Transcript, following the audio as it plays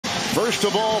First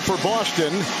of all, for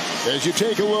Boston, as you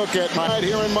take a look at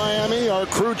here in Miami, our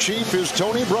crew chief is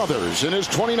Tony Brothers in his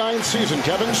 29th season.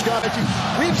 Kevin Scott.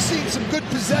 We've seen some good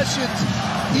possessions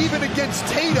even against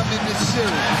Tatum in this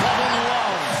series. Kevin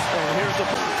Love. And here's the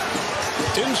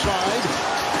inside.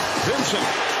 Vincent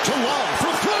to Love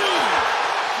for three.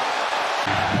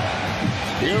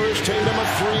 Here is Tatum at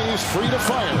threes, free to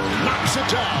fire. Knocks it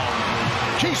down.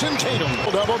 Jason Tatum.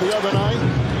 Double the other night.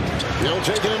 He'll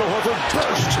take it into Horford.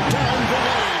 Burst down the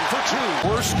lane for two.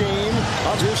 Worst game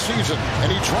of his season. And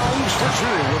he drives for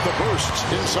two with the bursts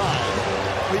inside.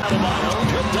 Picked up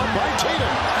by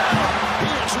Tatum. He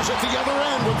answers at the other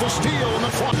end with the steal in the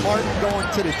front. Martin going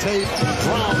to the tape.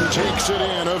 Brown takes it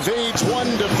in, evades one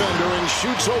defender, and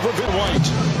shoots over Vin White.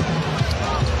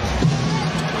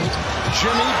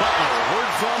 Jimmy Butler, word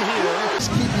from here.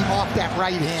 Just keep him off that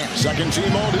right hand. Second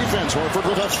team all defense. Horford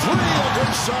with a three. A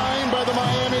good sign by the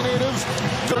Miami native.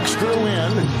 Dirks through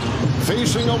in.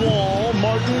 Facing a wall.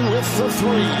 Martin with the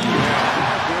three.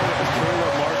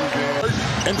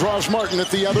 And draws Martin at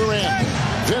the other end.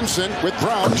 Vincent with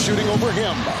Brown shooting over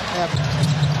him.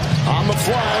 On the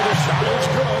fly, the shot is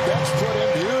good. That's put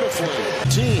in beautifully.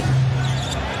 Team.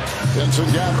 Vincent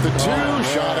got the two.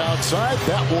 Shot outside.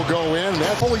 That will go in.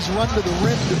 That's always run to the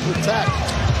rim to protect.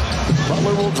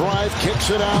 Butler will drive, kicks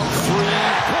it out. Three.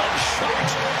 Good shot.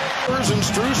 And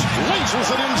Strus lasers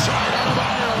it inside. Out of the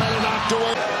air and it knocked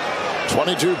away.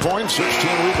 22 points, 16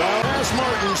 rebounds. As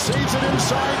Martin saves it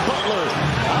inside Butler.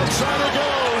 Outside it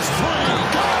goes. Three.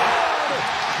 Good.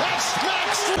 That's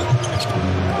next.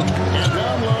 And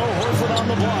down low, Horford on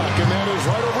the block. And that is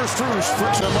right over Strus.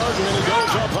 Flicks to Martin, and he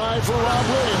goes up high for Rob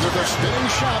Williams with a spinning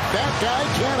shot. That guy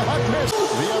can't hug miss.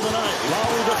 The other night,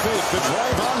 Lowry the fake, the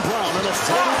drive on Brown, and a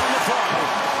floater on the fly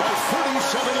by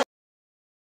 37.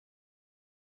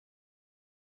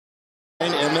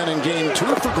 And then in game 2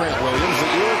 for Grant Williams, the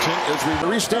irritant is we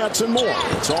restats and more.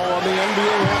 It's all on the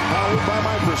NBA app powered by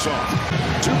Microsoft.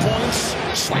 2 points,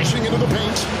 slashing into the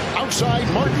paint. Outside,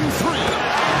 Martin three.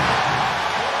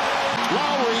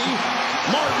 Lowry,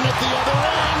 Martin at the other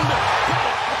end.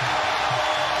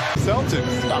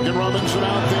 Celtics. Duncan Robinson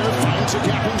out there, finds a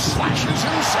gap and slashes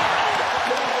inside.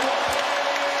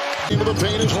 Into the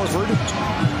paint is Horford.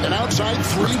 And outside,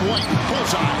 three, White.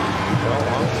 Bullseye.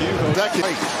 Well, on cue. Second.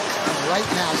 Right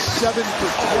now, 7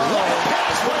 for 12.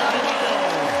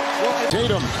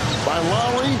 Tatum by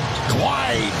Lowry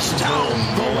glides down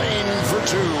the lane for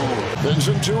two.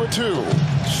 Vincent 2 at 2.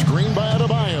 Screen by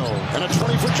Adebayo and a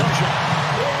 20-foot jump shot.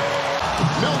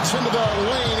 Melts into the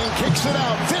lane and kicks it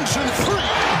out. Vincent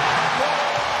three.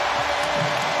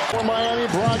 For Miami,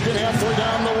 Brogdon halfway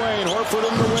down the lane. Horford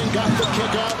in the wing, got the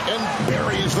kick out and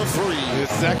buries the three.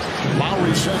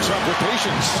 Lowry sets up with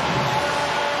patience.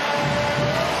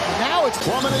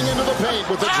 Plummeting into the paint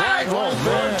with the drag home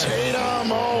for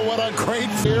Tatum. Oh, what a great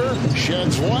fear.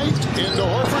 Sheds White into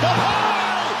Horford. Up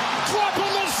high!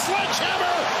 Dropping the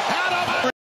sledgehammer out of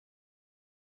it.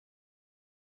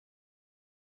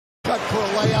 Cut for a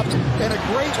layup and a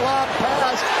great lob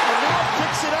pass. And now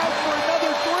kicks it out for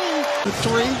another three. The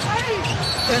three.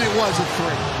 And it was a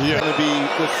three. Yeah. Going to be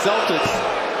the Celtics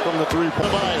from the three-point.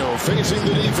 Adebayo facing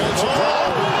the defensive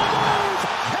problem.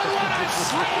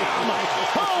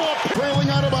 Trailing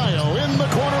Adebayo in the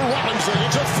corner. Robinson,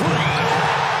 it's a three.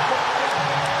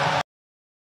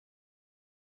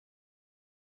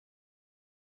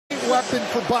 Weapon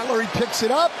for Butler. He picks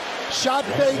it up. Shot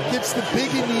fake, gets the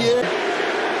big in the air.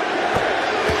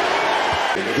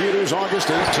 In theaters August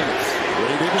 18th.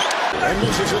 Rated and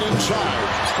misses it inside.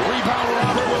 Rebound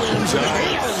Robert Williams and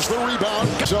nails the rebound.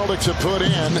 Celtics have put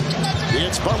in.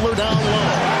 It's Butler down low.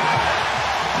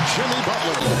 Jimmy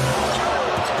Butler.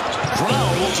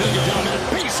 Brown will take it down that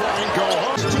baseline. Go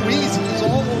home. It's too easy. He's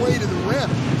all the way to the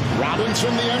rim. Robinson,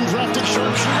 the undrafted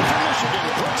sharpshooter from Michigan,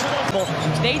 puts it up.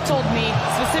 They told me,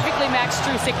 specifically Max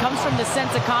Strus, it comes from the sense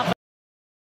of confidence.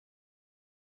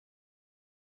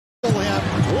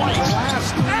 White.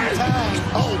 Last time.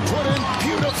 Oh, put in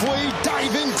beautifully.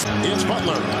 Diving. It's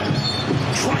Butler.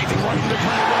 Driving right into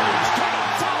Grant Williams. Got it.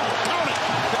 Foul. Count it.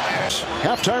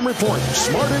 Halftime report.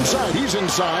 Smart inside. He's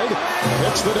inside.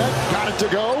 Hits the net. Got it to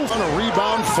go. On a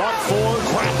rebound. Fought for.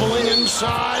 Grappling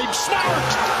inside. Smart.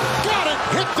 Got it.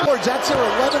 Hit the. That's their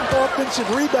 11th offensive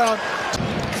rebound.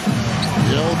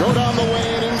 He'll go down the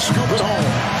lane and scoop it home.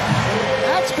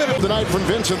 That's been the night from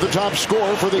Vincent, the top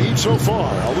scorer for the Heat so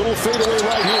far. A little fadeaway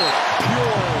right here.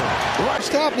 Pure. Right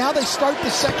half. Now they start the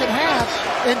second half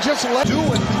and just let do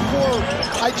it before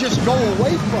I just go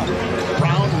away from it.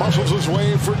 Brown muscles his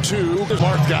way for two.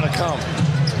 Mark's got to come.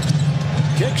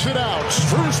 Kicks it out.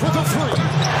 Strus with a three. And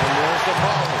there's the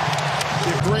problem.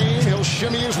 Green, he'll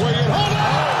shimmy his way in. Oh,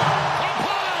 no!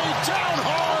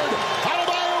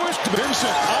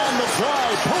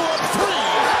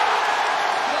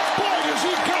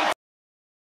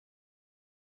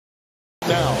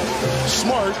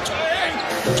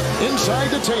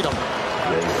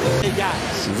 Hey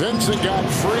guys. Vincent got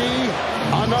free.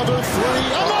 Another three.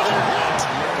 Another hit.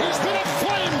 He's been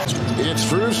aflamed. It's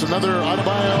Strus. Another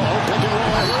Adebayo. Pick and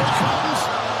roll. Here it comes.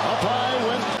 Up high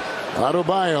went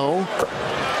Adebayo.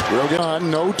 Real good.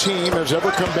 No team has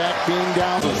ever come back being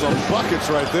down. Some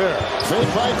buckets right there. Fake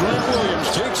by Grant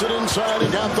Williams. Takes it inside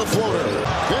and got the floater.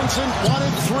 Vincent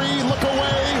wanted three. Look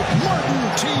away. Martin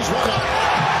tees one up.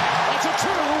 That's a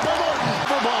two by Martin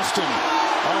for Boston.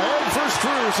 Ahead for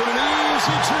Strus and an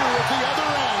easy two at the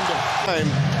other end.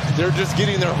 They're just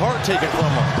getting their heart taken from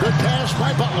them. Good pass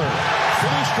by Butler.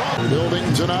 Finished off. Building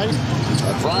tonight.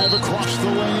 A drive across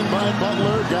the lane by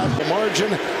Butler. Got the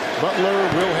margin. Butler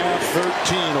will have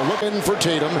 13. A look in for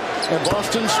Tatum. And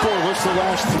Boston scoreless the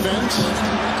last defense.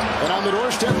 And on the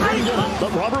doorstep, couldn't get it.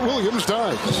 But Robert Williams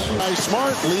does. Nice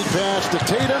Smart. Lead pass to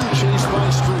Tatum. Chased by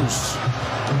Strus.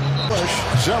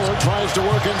 Zeller tries to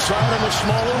work inside on the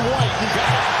smaller White. And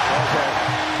got it. Okay.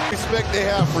 Respect they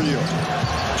have for you.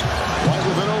 White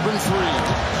with an open three.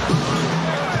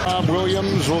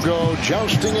 Williams will go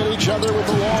jousting at each other with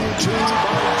the long two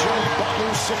by Jimmy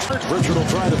Butler. Richard will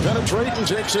try to penetrate and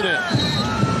takes it in.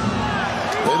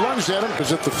 They lunged at him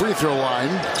because at the free throw line.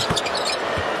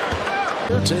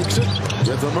 Here takes it.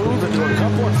 Get the move into a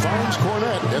couple and finds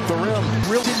Cornette at the rim.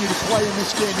 Really continue to play in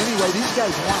this game anyway. These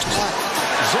guys want that.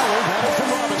 Zeller had it from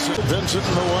Robinson. Vincent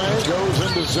in the way. Goes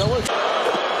into Zeller.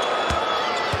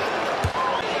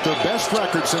 Their best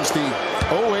record since the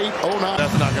 08-09.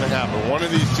 That's not going to happen. One of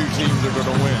these two teams are going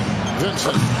to win.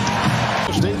 Vincent.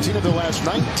 Just 18 of the last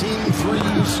 19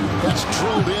 threes. That's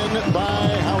drilled in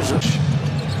by Hauser.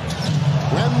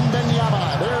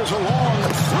 Wembenyama. There's a long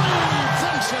three.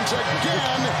 Vincent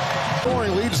again.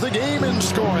 Scoring leads the game in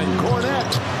scoring.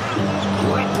 Cornette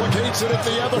replicates it at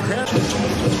the other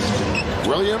end.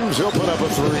 Williams, he'll put up a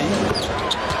three.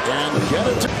 And get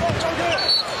it to...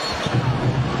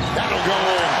 That'll go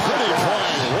in. Pretty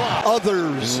play. Wow.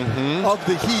 Others of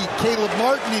the Heat. Caleb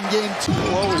Martin in game 2.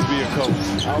 Will always be a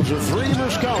coach. Hauser three.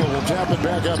 Muscala will tap it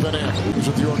back up and in. He's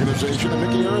with the organization. And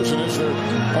Mickey Harrison is their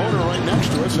owner right next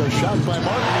to us. A shot by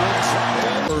Martin.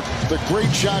 For the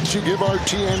great shots you give our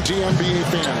TNT NBA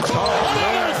fans.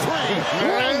 Another three.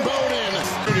 Rainbowed in.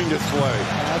 Shooting display.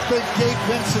 I think Gabe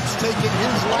Vincent's taking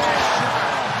his last shot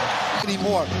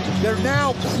anymore. They're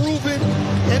now proven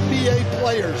NBA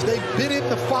players. They've been in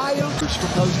the fire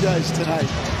from those guys tonight.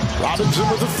 Robinson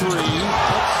with a three.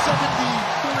 That's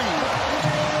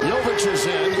 73. Jovic is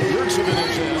in. Yurtseven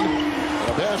is in.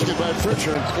 A basket by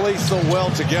Pritchard. Play so well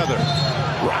together.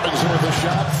 Robinson with a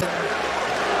shot.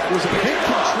 Was a big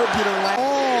contributor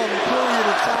long period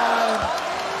of time.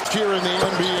 Here in the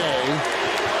NBA.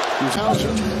 He's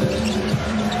Hauser.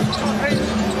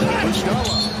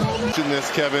 Muscala. In this,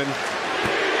 Kevin.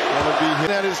 Want to be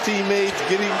hitting at his teammates,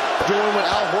 doing what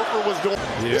Al Horford was doing.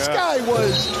 Yeah. This guy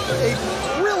was a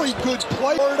really good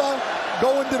player.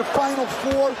 Going to the Final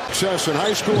Four. Success in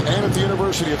high school and at the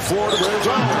University of Florida. There's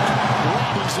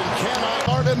Robinson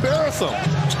cannot embarrass him.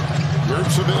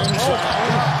 Yurtseven inside.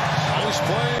 Nice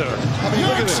play. I mean,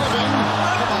 look at this.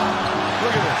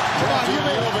 Look at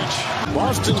this.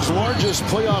 Boston's largest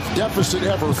playoff deficit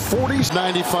ever,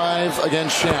 40-95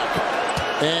 against Shaq.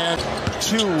 And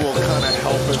two will kind of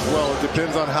help as well. It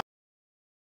depends on how.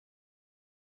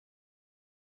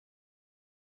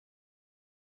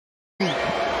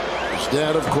 His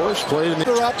dad, of course, played in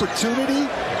the opportunity.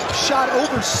 Shot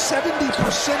over 70%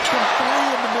 from three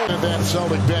in the middle. And that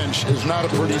Celtic bench is not a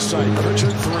pretty sight.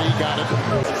 Pritchard three, got it.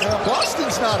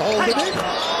 Boston's not holding it.